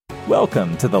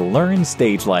Welcome to the Learn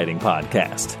Stage Lighting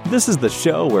Podcast. This is the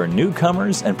show where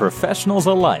newcomers and professionals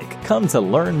alike come to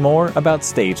learn more about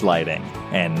stage lighting.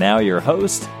 And now your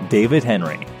host, David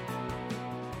Henry.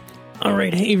 All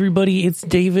right, hey everybody, it's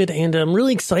David, and I'm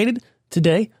really excited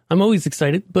today. I'm always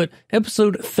excited, but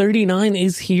episode 39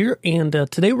 is here, and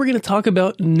today we're going to talk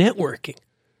about networking.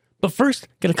 But first,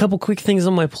 got a couple quick things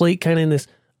on my plate, kind of in this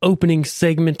opening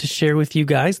segment to share with you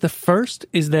guys. The first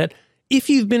is that if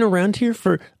you've been around here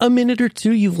for a minute or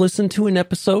two, you've listened to an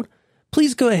episode,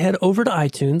 please go ahead over to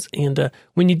iTunes. And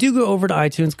when you do go over to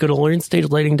iTunes, go to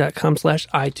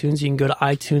learnstagelighting.com/iTunes. You can go to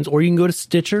iTunes or you can go to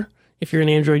Stitcher. If you're an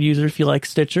Android user, if you like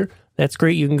Stitcher, that's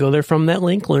great. You can go there from that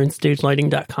link,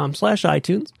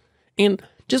 learnstagelighting.com/iTunes. And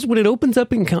just when it opens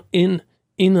up in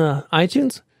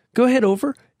iTunes, go ahead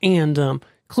over and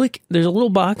click. There's a little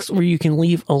box where you can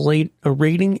leave a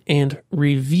rating and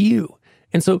review.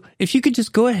 And so if you could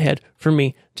just go ahead for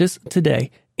me just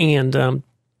today and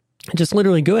just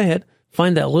literally go ahead,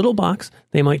 find that little box.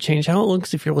 They might change how it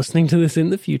looks if you're listening to this in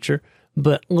the future,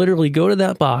 but literally go to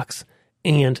that box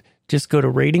and just go to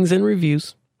ratings and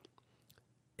reviews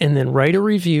and then write a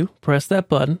review, press that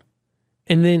button,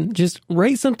 and then just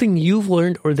write something you've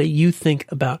learned or that you think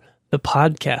about the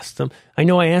podcast. I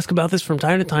know I ask about this from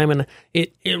time to time, and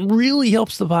it really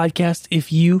helps the podcast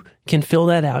if you can fill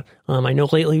that out. I know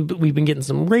lately we've been getting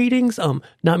some ratings,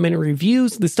 not many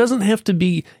reviews. This doesn't have to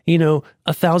be,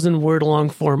 1,000-word long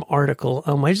form article.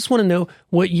 I just want to know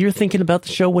what you're thinking about the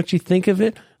show, what you think of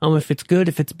it, if it's good,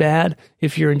 if it's bad,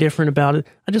 if you're indifferent about it.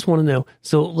 I just want to know.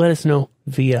 So let us know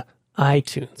via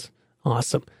iTunes.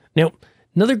 Awesome. Now,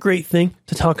 another great thing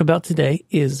to talk about today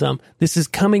is this is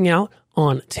coming out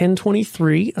on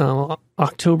 10/23,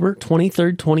 October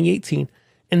 23rd, 2018.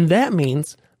 And that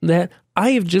means that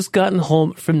I have just gotten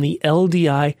home from the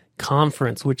LDI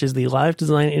conference, which is the Live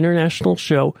Design International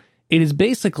Show. It is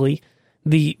basically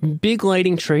the big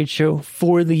lighting trade show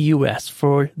for the US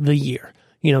for the year.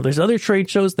 There's other trade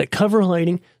shows that cover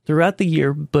lighting throughout the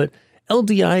year, but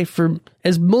LDI,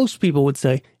 as most people would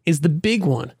say, is the big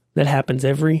one that happens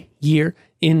every year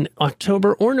in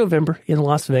October or November in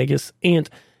Las Vegas. And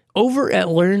over at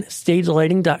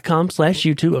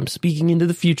learnstagelighting.com/YouTube, I'm speaking into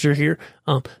the future here,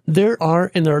 there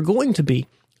are going to be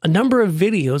a number of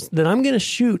videos that I'm going to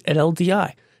shoot at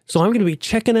LDI. So I'm going to be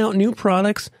checking out new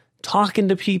products, talking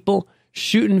to people,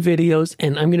 shooting videos,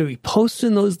 and I'm going to be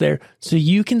posting those there so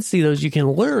you can see those. You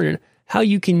can learn how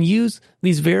you can use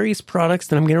these various products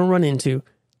that I'm going to run into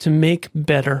to make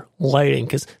better lighting,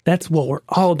 because that's what we're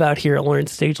all about here at Learn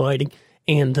Stage Lighting.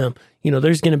 And,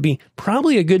 there's going to be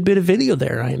probably a good bit of video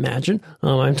there, I imagine.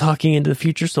 I'm talking into the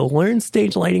future. So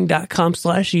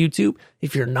learnstagelighting.com/YouTube.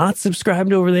 If you're not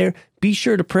subscribed over there, be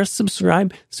sure to press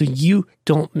subscribe so you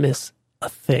don't miss a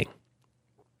thing.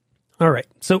 All right.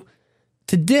 So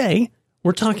today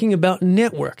we're talking about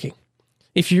networking.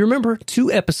 If you remember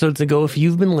 2 episodes ago, if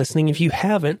you've been listening, if you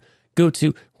haven't, go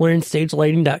to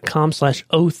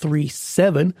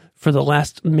learnstagelighting.com/037 for the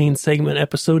last main segment,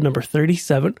 episode number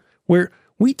 37, where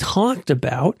we talked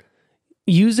about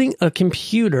using a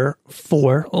computer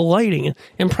for lighting.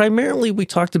 And primarily we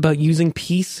talked about using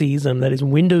PCs, that is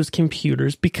Windows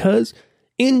computers, because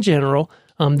in general,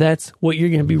 that's what you're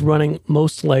going to be running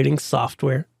most lighting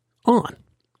software on.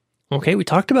 Okay, we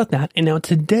talked about that. And now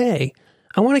today,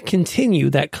 I want to continue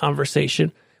that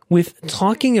conversation with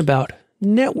talking about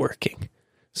networking.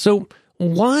 So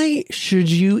why should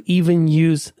you even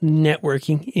use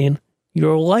networking in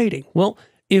your lighting? Well,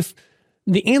 if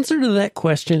the answer to that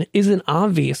question isn't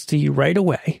obvious to you right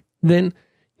away, then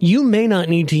you may not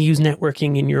need to use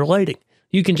networking in your lighting.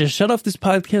 You can just shut off this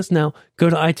podcast now,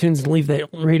 go to iTunes and leave that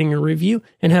rating or review,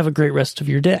 and have a great rest of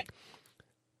your day.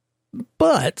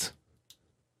 But,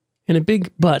 and a big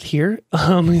but here,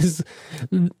 is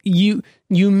you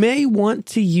may want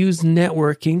to use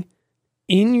networking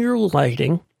in your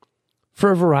lighting for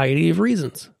a variety of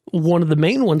reasons. One of the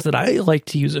main ones that I like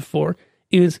to use it for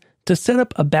is to set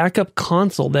up a backup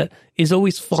console that is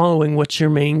always following what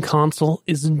your main console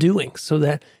is doing, so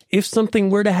that if something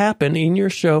were to happen in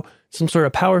your show, some sort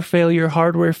of power failure,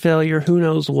 hardware failure, who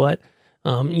knows what,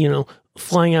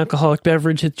 flying alcoholic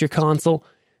beverage hits your console,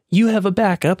 you have a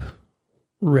backup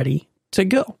ready to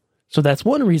go. So that's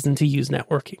one reason to use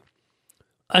networking.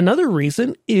 Another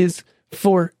reason is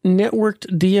for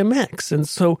networked DMX. And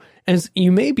so, as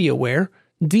you may be aware,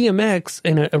 DMX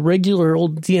and a regular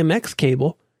old DMX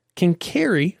cable can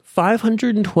carry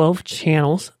 512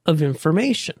 channels of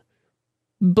information.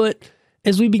 But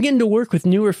as we begin to work with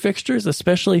newer fixtures,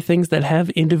 especially things that have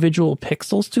individual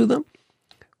pixels to them,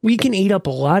 we can eat up a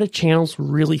lot of channels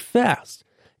really fast.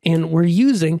 And we're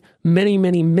using many,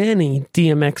 many, many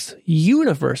DMX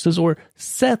universes or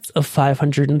sets of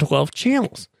 512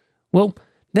 channels. Well,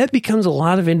 that becomes a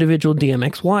lot of individual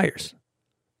DMX wires.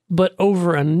 But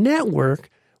over a network,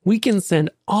 we can send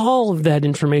all of that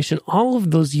information, all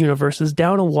of those universes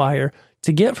down a wire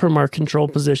to get from our control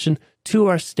position to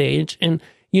our stage. And,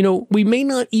 we may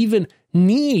not even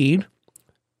need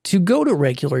to go to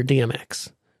regular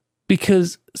DMX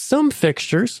because some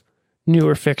fixtures,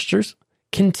 newer fixtures,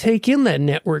 can take in that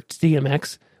networked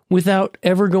DMX without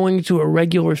ever going to a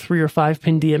regular 3 or 5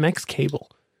 pin DMX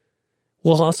cable.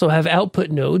 We'll also have output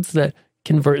nodes that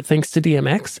convert things to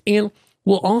DMX, and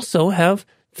we'll also have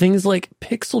things like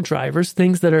pixel drivers,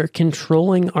 things that are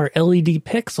controlling our LED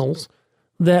pixels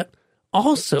that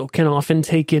also can often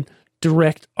take in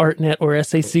direct ArtNet or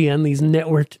SACN, these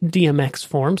networked DMX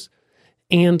forms,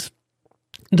 and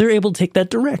they're able to take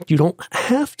that direct. You don't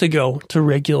have to go to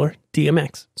regular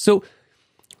DMX. So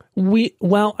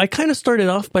while I kind of started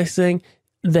off by saying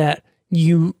that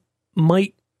you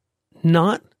might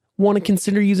not want to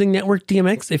consider using network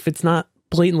DMX if it's not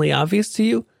blatantly obvious to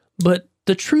you, but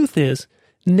the truth is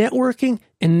networking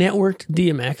and networked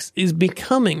DMX is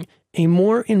becoming a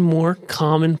more and more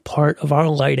common part of our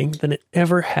lighting than it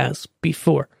ever has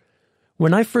before.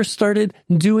 When I first started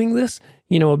doing this,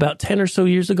 about 10 or so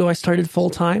years ago, I started full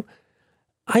time.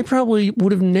 I probably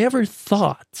would have never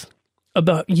thought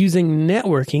about using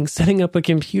networking, setting up a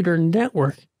computer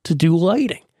network to do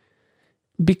lighting.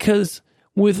 Because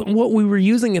with what we were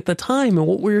using at the time and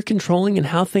what we were controlling and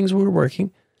how things were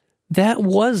working, that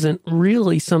wasn't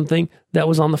really something that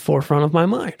was on the forefront of my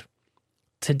mind.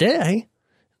 Today,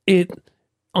 it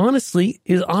honestly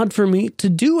is odd for me to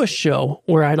do a show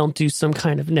where I don't do some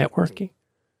kind of networking.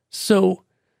 So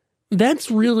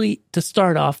that's really, to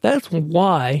start off, that's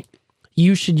why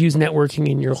you should use networking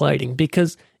in your lighting.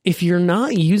 Because if you're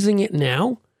not using it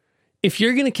now, if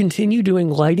you're going to continue doing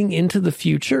lighting into the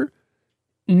future,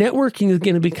 networking is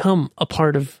going to become a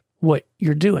part of what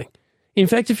you're doing. In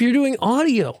fact, if you're doing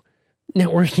audio,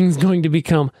 networking is going to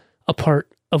become a part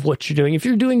of what you're doing. If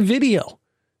you're doing video,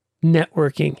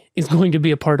 networking is going to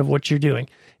be a part of what you're doing.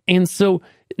 And so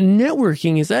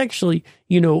networking is actually,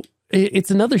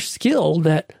 it's another skill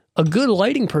that a good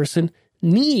lighting person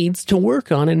needs to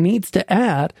work on and needs to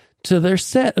add to their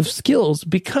set of skills,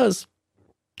 because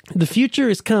the future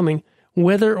is coming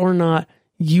whether or not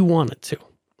you want it to.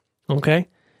 Okay?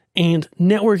 And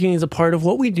networking is a part of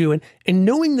what we do, and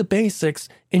knowing the basics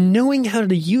and knowing how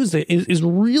to use it is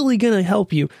really going to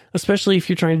help you, especially if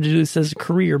you're trying to do this as a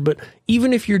career. But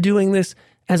even if you're doing this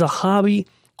as a hobby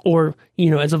or,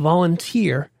 as a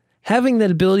volunteer, having that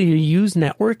ability to use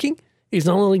networking is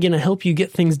not only going to help you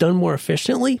get things done more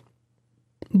efficiently,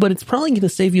 but it's probably going to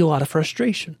save you a lot of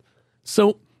frustration.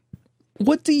 So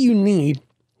what do you need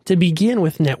to begin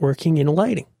with networking in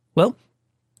lighting? Well,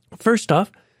 first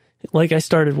off, like I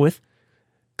started with,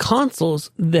 consoles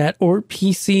or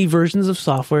PC versions of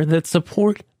software that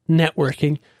support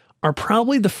networking are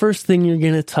probably the first thing you're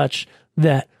going to touch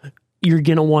that you're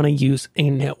going to want to use a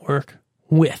network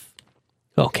with.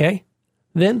 Okay?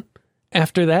 Then,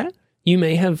 after that, you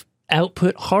may have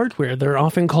output hardware. They're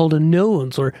often called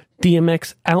nodes or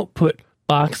DMX output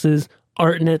boxes,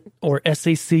 ArtNet or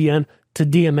SACN to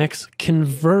DMX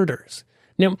converters.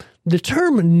 Now, the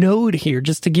term node here,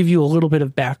 just to give you a little bit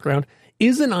of background,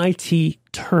 is an IT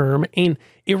term, and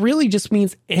it really just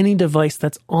means any device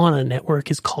that's on a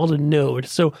network is called a node.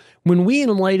 So when we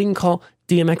in lighting call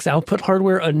DMX output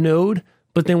hardware a node,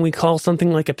 but then we call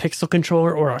something like a pixel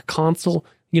controller or a console,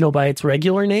 by its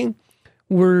regular name,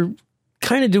 we're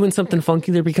kind of doing something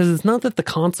funky there, because it's not that the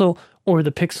console or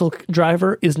the pixel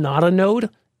driver is not a node.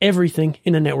 Everything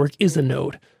in a network is a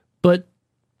node. But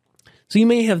so you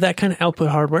may have that kind of output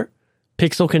hardware,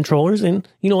 pixel controllers, and,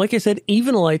 like I said,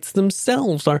 even lights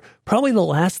themselves are probably the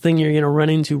last thing you're going to run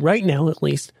into right now, at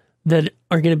least, that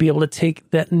are going to be able to take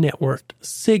that networked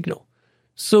signal.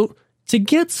 So to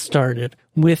get started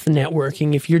with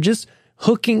networking, if you're just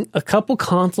hooking a couple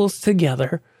consoles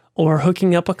together, or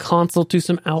hooking up a console to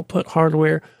some output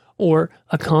hardware, or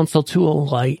a console to a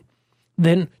light,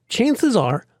 then chances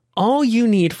are all you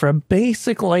need for a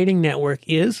basic lighting network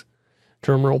is,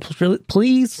 drumroll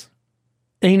please,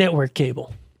 a network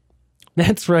cable.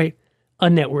 That's right, a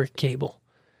network cable.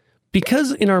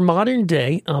 Because in our modern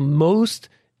day, most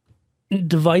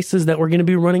devices that we're going to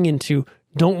be running into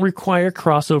don't require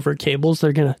crossover cables.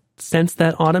 They're going to sense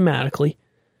that automatically.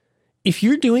 If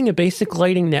you're doing a basic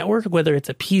lighting network, whether it's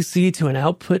a PC to an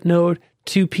output node,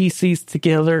 two PCs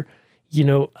together,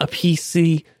 a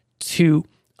PC to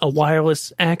a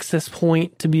wireless access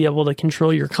point to be able to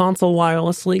control your console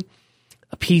wirelessly,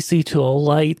 a PC to a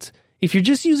light, if you're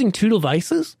just using two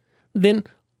devices, then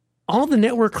all the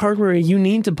network hardware you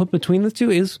need to put between the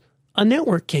two is a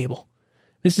network cable.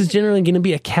 This is generally going to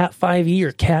be a Cat 5e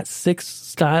or Cat 6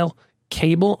 style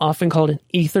cable, often called an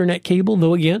Ethernet cable,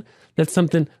 though again, that's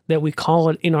something that we call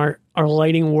it in our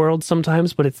lighting world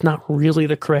sometimes, but it's not really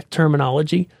the correct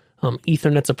terminology.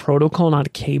 Ethernet's a protocol, not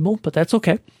a cable, but that's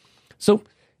okay. So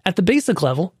at the basic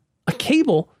level, a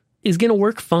cable is going to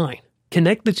work fine.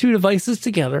 Connect the two devices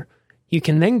together. You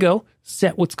can then go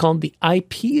set what's called the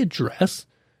IP address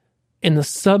and the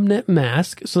subnet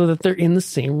mask so that they're in the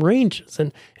same ranges.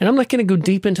 And I'm not going to go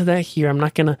deep into that here. I'm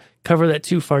not going to cover that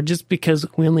too far just because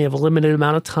we only have a limited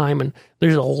amount of time and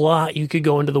there's a lot you could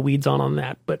go into the weeds on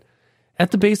that. But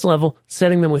at the base level,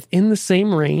 setting them within the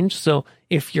same range. So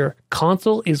if your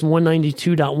console is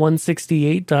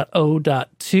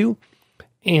 192.168.0.2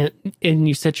 and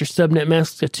you set your subnet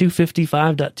mask to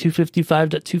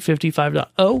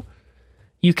 255.255.255.0,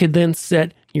 you could then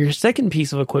set your second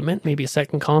piece of equipment, maybe a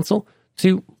second console,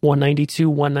 to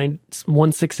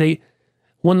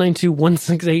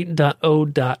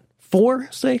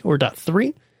 192.168.0.4, say, or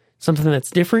 .3, something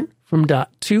that's different from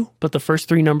 .2, but the first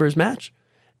three numbers match,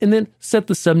 and then set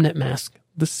the subnet mask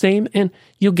the same, and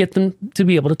you'll get them to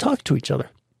be able to talk to each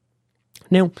other.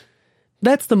 Now,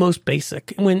 that's the most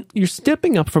basic. When you're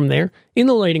stepping up from there, in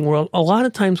the lighting world, a lot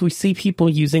of times we see people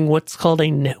using what's called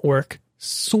a network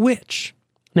switch.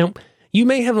 Now, you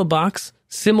may have a box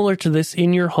similar to this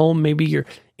in your home. Maybe your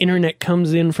internet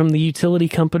comes in from the utility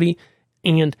company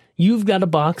and you've got a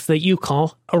box that you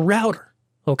call a router,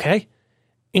 okay?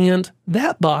 And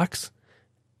that box,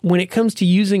 when it comes to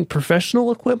using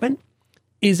professional equipment,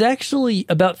 is actually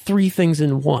about three things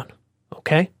in one,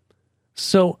 okay?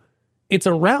 So it's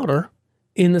a router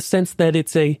in the sense that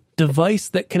it's a device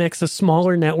that connects a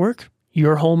smaller network,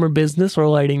 your home or business or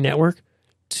lighting network,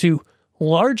 to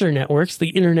larger networks, the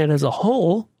internet as a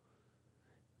whole.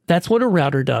 That's what a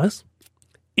router does.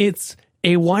 It's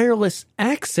a wireless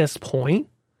access point,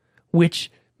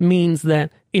 which means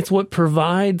that it's what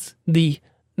provides the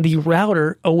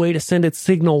router a way to send its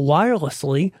signal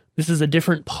wirelessly. This is a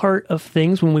different part of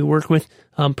things when we work with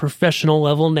professional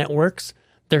level networks.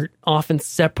 They're often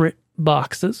separate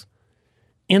boxes.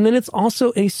 And then it's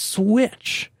also a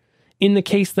switch in the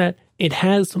case that it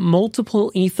has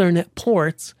multiple Ethernet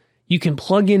ports. You can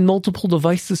plug in multiple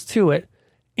devices to it,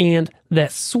 and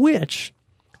that switch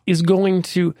is going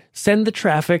to send the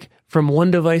traffic from one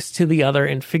device to the other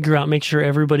and make sure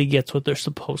everybody gets what they're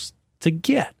supposed to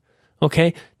get.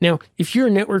 Okay? Now, if you're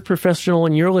a network professional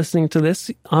and you're listening to this,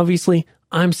 obviously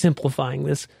I'm simplifying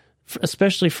this,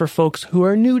 especially for folks who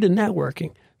are new to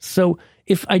networking. So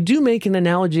if I do make an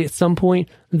analogy at some point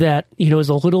that, is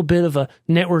a little bit of a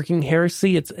networking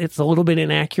heresy, it's a little bit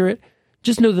inaccurate,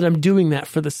 just know that I'm doing that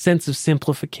for the sense of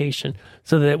simplification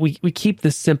so that we keep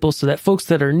this simple so that folks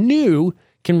that are new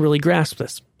can really grasp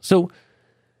this. So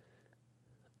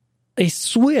a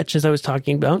switch, as I was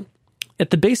talking about, at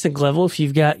the basic level, if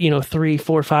you've got, 3,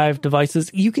 4, 5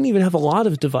 devices, you can even have a lot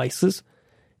of devices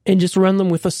and just run them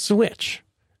with a switch.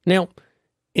 Now,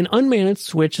 an unmanaged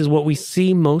switch is what we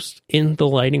see most in the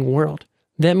lighting world.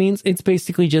 That means it's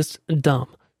basically just dumb,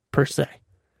 per se.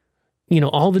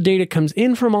 All the data comes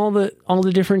in from all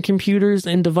the different computers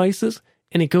and devices,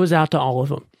 and it goes out to all of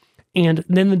them. And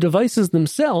then the devices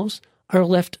themselves are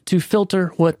left to filter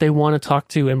what they want to talk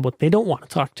to and what they don't want to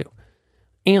talk to.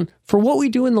 And for what we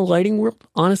do in the lighting world,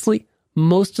 honestly,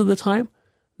 most of the time,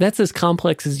 that's as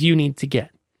complex as you need to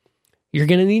get. You're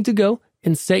going to need to go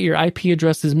and set your IP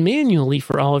addresses manually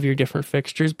for all of your different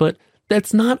fixtures, but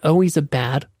that's not always a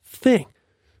bad thing.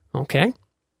 Okay?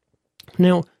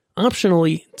 Now,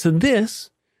 optionally to this,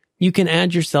 you can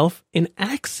add yourself an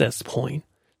access point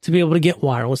to be able to get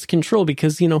wireless control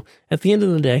because, at the end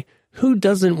of the day, who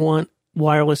doesn't want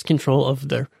wireless control of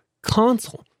their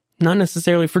console? Not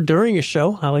necessarily for during a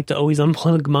show. I like to always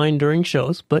unplug mine during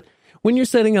shows, but when you're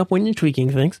setting up, when you're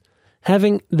tweaking things,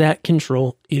 having that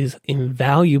control is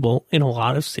invaluable in a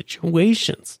lot of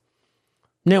situations.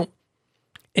 Now,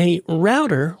 a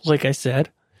router, like I said,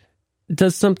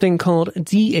 does something called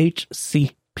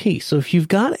DHCP. So if you've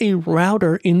got a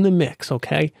router in the mix,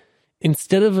 okay,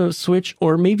 instead of a switch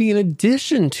or maybe in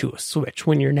addition to a switch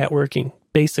when you're networking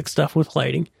basic stuff with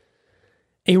lighting,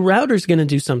 a router is going to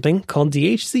do something called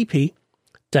DHCP,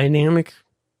 Dynamic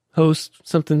Host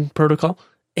Something Protocol.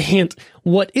 And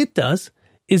what it does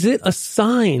is it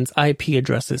assigns IP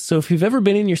addresses. So if you've ever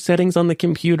been in your settings on the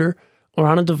computer or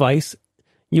on a device,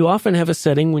 you often have a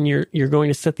setting when you're going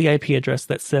to set the IP address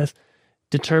that says,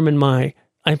 determine my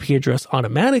IP address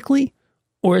automatically,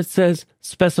 or it says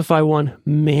specify one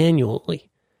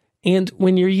manually. And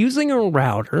when you're using a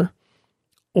router,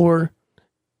 or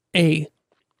a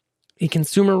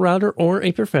consumer router or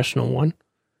a professional one,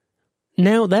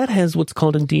 now that has what's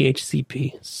called a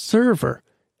DHCP server,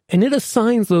 and it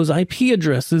assigns those IP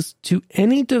addresses to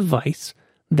any device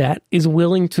that is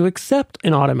willing to accept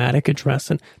an automatic address.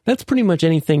 And that's pretty much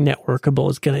anything networkable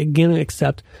is going to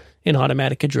accept an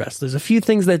automatic address. There's a few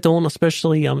things that don't,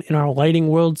 especially in our lighting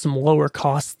world, some lower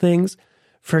cost things.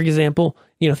 For example,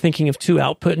 thinking of 2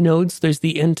 output nodes, there's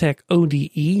the Entech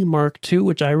ODE Mark II,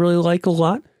 which I really like a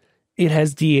lot. It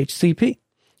has DHCP.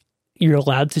 You're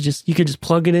allowed to you could just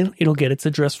plug it in. It'll get its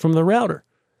address from the router.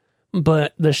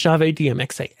 But the Chave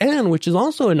DMX-AN, which is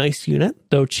also a nice unit,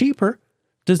 though cheaper,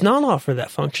 does not offer that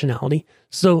functionality.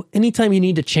 So anytime you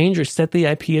need to change or set the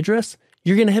IP address,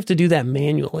 you're going to have to do that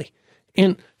manually.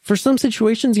 And for some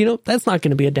situations, that's not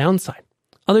going to be a downside.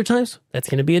 Other times, that's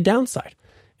going to be a downside.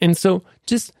 And so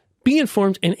just be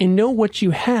informed and know what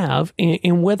you have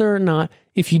and whether or not,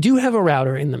 if you do have a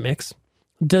router in the mix,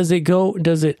 does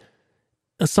it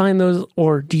assign those,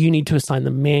 or do you need to assign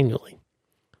them manually?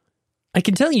 I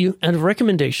can tell you, as a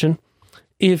recommendation,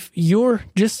 if you're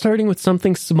just starting with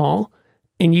something small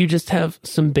and you just have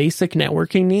some basic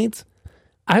networking needs,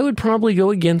 I would probably go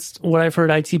against what I've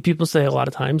heard IT people say a lot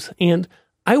of times, and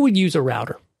I would use a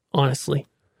router, honestly.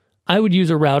 I would use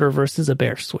a router versus a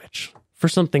bare switch for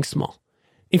something small.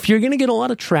 If you're going to get a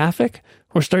lot of traffic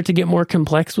or start to get more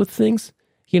complex with things,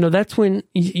 that's when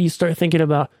you start thinking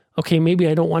about, okay, maybe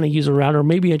I don't want to use a router.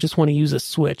 Maybe I just want to use a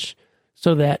switch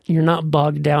so that you're not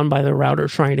bogged down by the router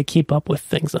trying to keep up with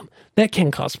things. That can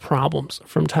cause problems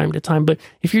from time to time. But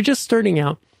if you're just starting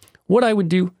out, what I would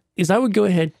do is I would go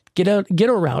ahead, get a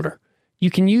router. You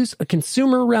can use a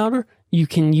consumer router. You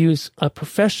can use a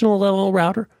professional level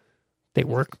router. They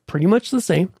work pretty much the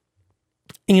same.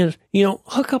 And,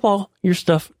 hook up all your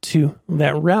stuff to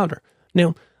that router.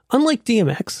 Now, unlike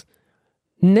DMX,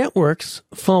 networks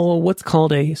follow what's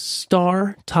called a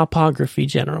star topography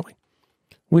generally,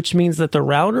 which means that the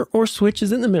router or switch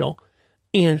is in the middle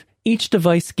and each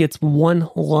device gets one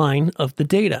line of the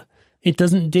data. It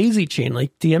doesn't daisy chain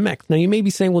like DMX. Now you may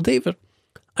be saying, well, David,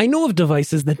 I know of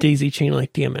devices that daisy chain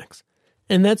like DMX.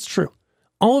 And that's true.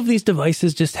 All of these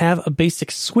devices just have a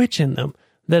basic switch in them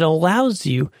that allows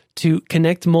you to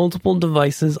connect multiple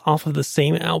devices off of the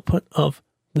same output of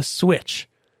the switch.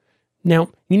 Now,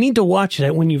 you need to watch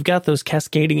that when you've got those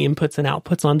cascading inputs and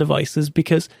outputs on devices,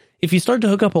 because if you start to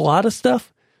hook up a lot of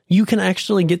stuff, you can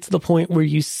actually get to the point where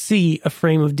you see a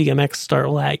frame of DMX start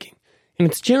lagging. And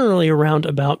it's generally around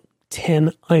about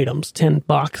 10 items, 10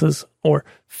 boxes or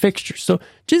fixtures. So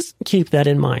just keep that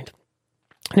in mind.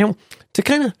 Now, to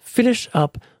kind of finish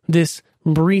up this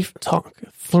brief talk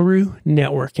through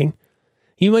networking,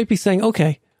 you might be saying,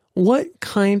 okay, what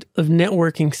kind of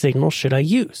networking signal should I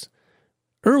use?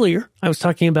 Earlier, I was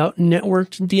talking about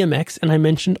networked DMX, and I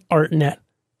mentioned ArtNet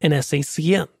and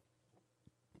SACN.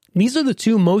 These are the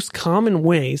two most common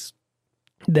ways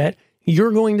that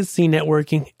you're going to see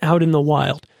networking out in the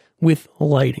wild with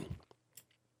lighting.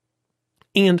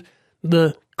 And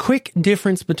the quick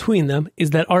difference between them is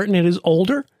that ArtNet is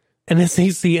older and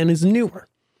SACN is newer.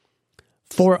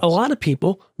 For a lot of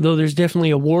people, though there's definitely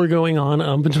a war going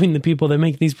on between the people that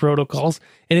make these protocols,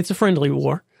 and it's a friendly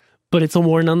war, but it's a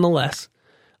war nonetheless.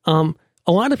 A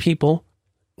lot of people,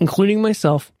 including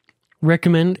myself,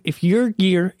 recommend if your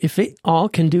gear, if it all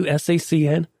can do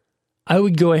SACN, I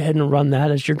would go ahead and run that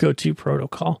as your go-to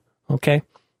protocol. Okay.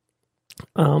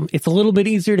 It's a little bit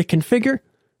easier to configure.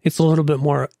 It's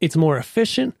more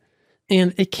efficient,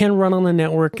 and it can run on a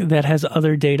network that has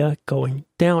other data going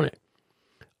down it.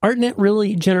 ArtNet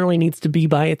really generally needs to be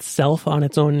by itself on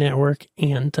its own network,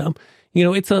 and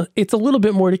it's a little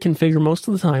bit more to configure most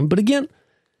of the time. But again,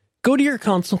 go to your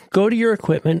console, go to your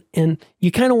equipment, and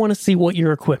you kind of want to see what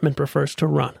your equipment prefers to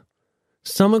run.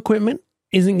 Some equipment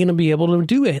isn't going to be able to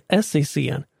do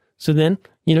SACN, so then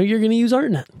you're going to use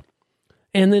ArtNet.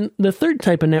 And then the third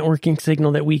type of networking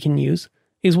signal that we can use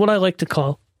is what I like to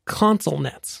call console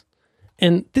nets.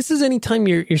 And this is anytime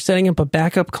you're setting up a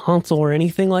backup console or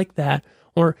anything like that,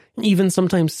 or even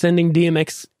sometimes sending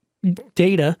DMX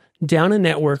data down a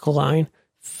network line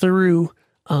through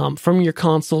from your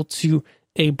console to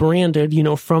a branded,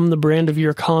 from the brand of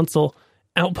your console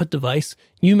output device,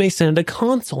 you may send a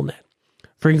console net.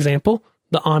 For example,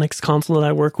 the Onyx console that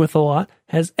I work with a lot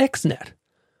has XNet.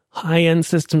 High-end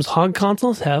systems Hog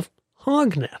consoles have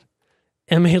HogNet.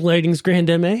 MA Lighting's Grand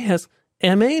MA has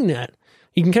MANet.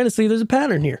 You can kind of see there's a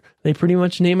pattern here. They pretty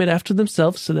much name it after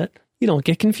themselves so that you don't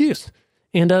get confused.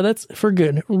 And that's for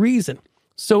good reason.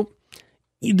 So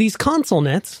these console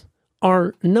nets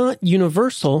are not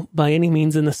universal by any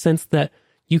means in the sense that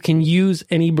you can use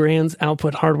any brand's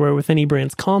output hardware with any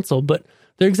brand's console, but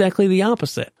they're exactly the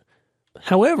opposite.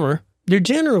 However, they're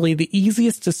generally the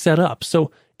easiest to set up. So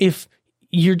if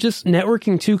you're just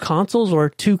networking two consoles or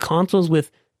two consoles with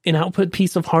an output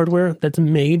piece of hardware that's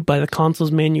made by the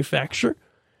console's manufacturer,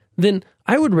 then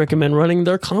I would recommend running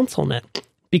their ConsoleNet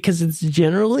because it's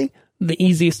generally the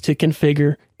easiest to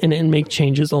configure and make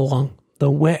changes along the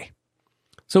way.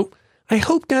 So I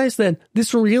hope, guys, that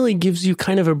this really gives you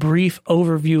kind of a brief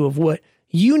overview of what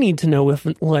you need to know with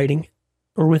lighting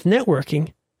or with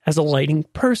networking as a lighting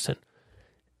person.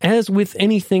 As with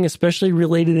anything, especially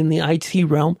related in the IT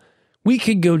realm, we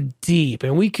could go deep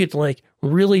and we could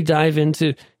really dive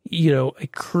into, a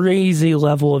crazy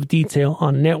level of detail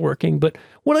on networking. But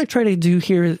what I try to do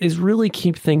here is really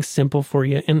keep things simple for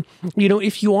you. And,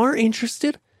 if you are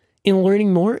interested in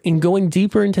learning more and going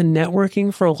deeper into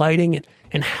networking for lighting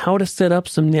and how to set up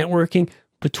some networking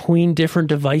between different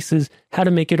devices, how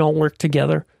to make it all work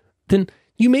together, then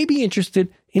you may be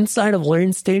interested inside of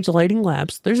LearnStage Lighting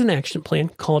Labs. There's an action plan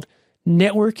called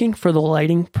Networking for the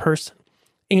Lighting Person.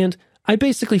 And I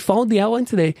basically followed the outline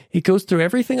today. It goes through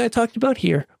everything I talked about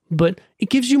here, but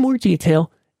it gives you more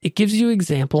detail. It gives you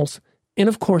examples. And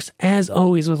of course, as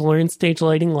always with LearnStage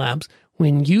Lighting Labs,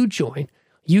 when you join,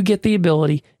 you get the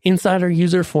ability inside our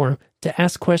user forum to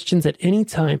ask questions at any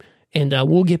time. And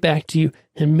we'll get back to you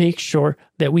and make sure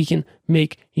that we can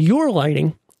make your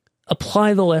lighting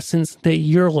apply the lessons that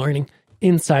you're learning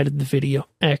inside of the video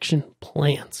action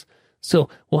plans. So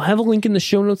we'll have a link in the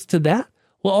show notes to that.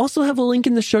 We'll also have a link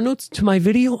in the show notes to my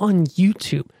video on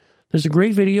YouTube. There's a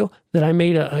great video that I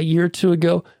made a year or two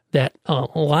ago that a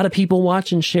lot of people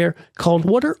watch and share called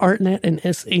What are ArtNet and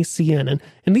SACN?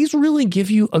 And these really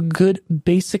give you a good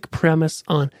basic premise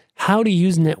on how to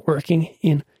use networking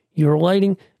in your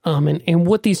lighting and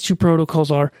what these two protocols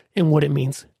are and what it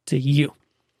means to you.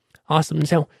 Awesome.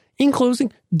 Now, in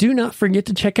closing, do not forget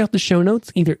to check out the show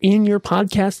notes either in your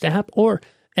podcast app or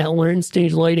at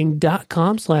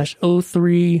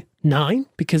learnstagelighting.com/039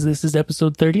 because this is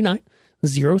episode 39.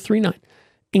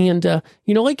 And,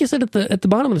 like I said at the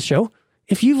bottom of the show,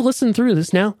 if you've listened through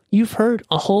this now, you've heard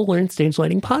a whole LearnStage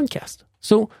Lighting podcast.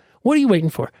 So what are you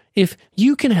waiting for? If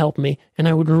you can help me, and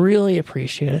I would really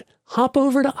appreciate it, hop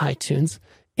over to iTunes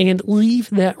and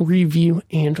leave that review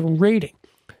and rating.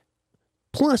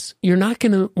 Plus, you're not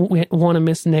going to want to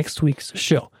miss next week's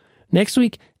show. Next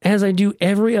week, as I do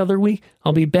every other week,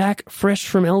 I'll be back fresh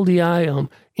from LDI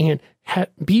and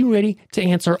be ready to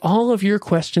answer all of your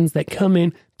questions that come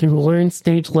in through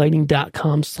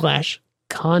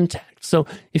learnstagelighting.com/contact. So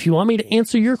if you want me to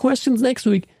answer your questions next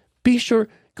week, be sure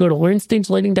go to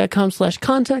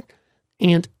learnstagelighting.com/contact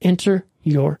and enter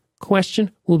your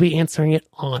question. We'll be answering it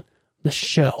on the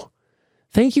show.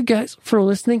 Thank you guys for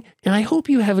listening, and I hope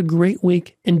you have a great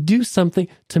week and do something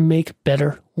to make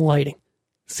better lighting.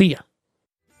 See ya.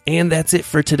 And that's it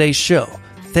for today's show.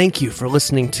 Thank you for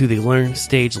listening to the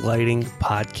LearnStage Lighting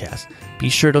podcast. Be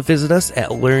sure to visit us at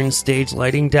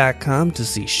learnstagelighting.com to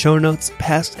see show notes,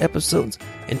 past episodes,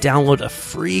 and download a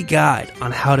free guide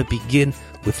on how to begin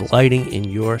with lighting in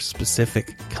your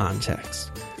specific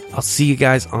context. I'll see you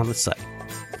guys on the site.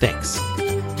 Thanks.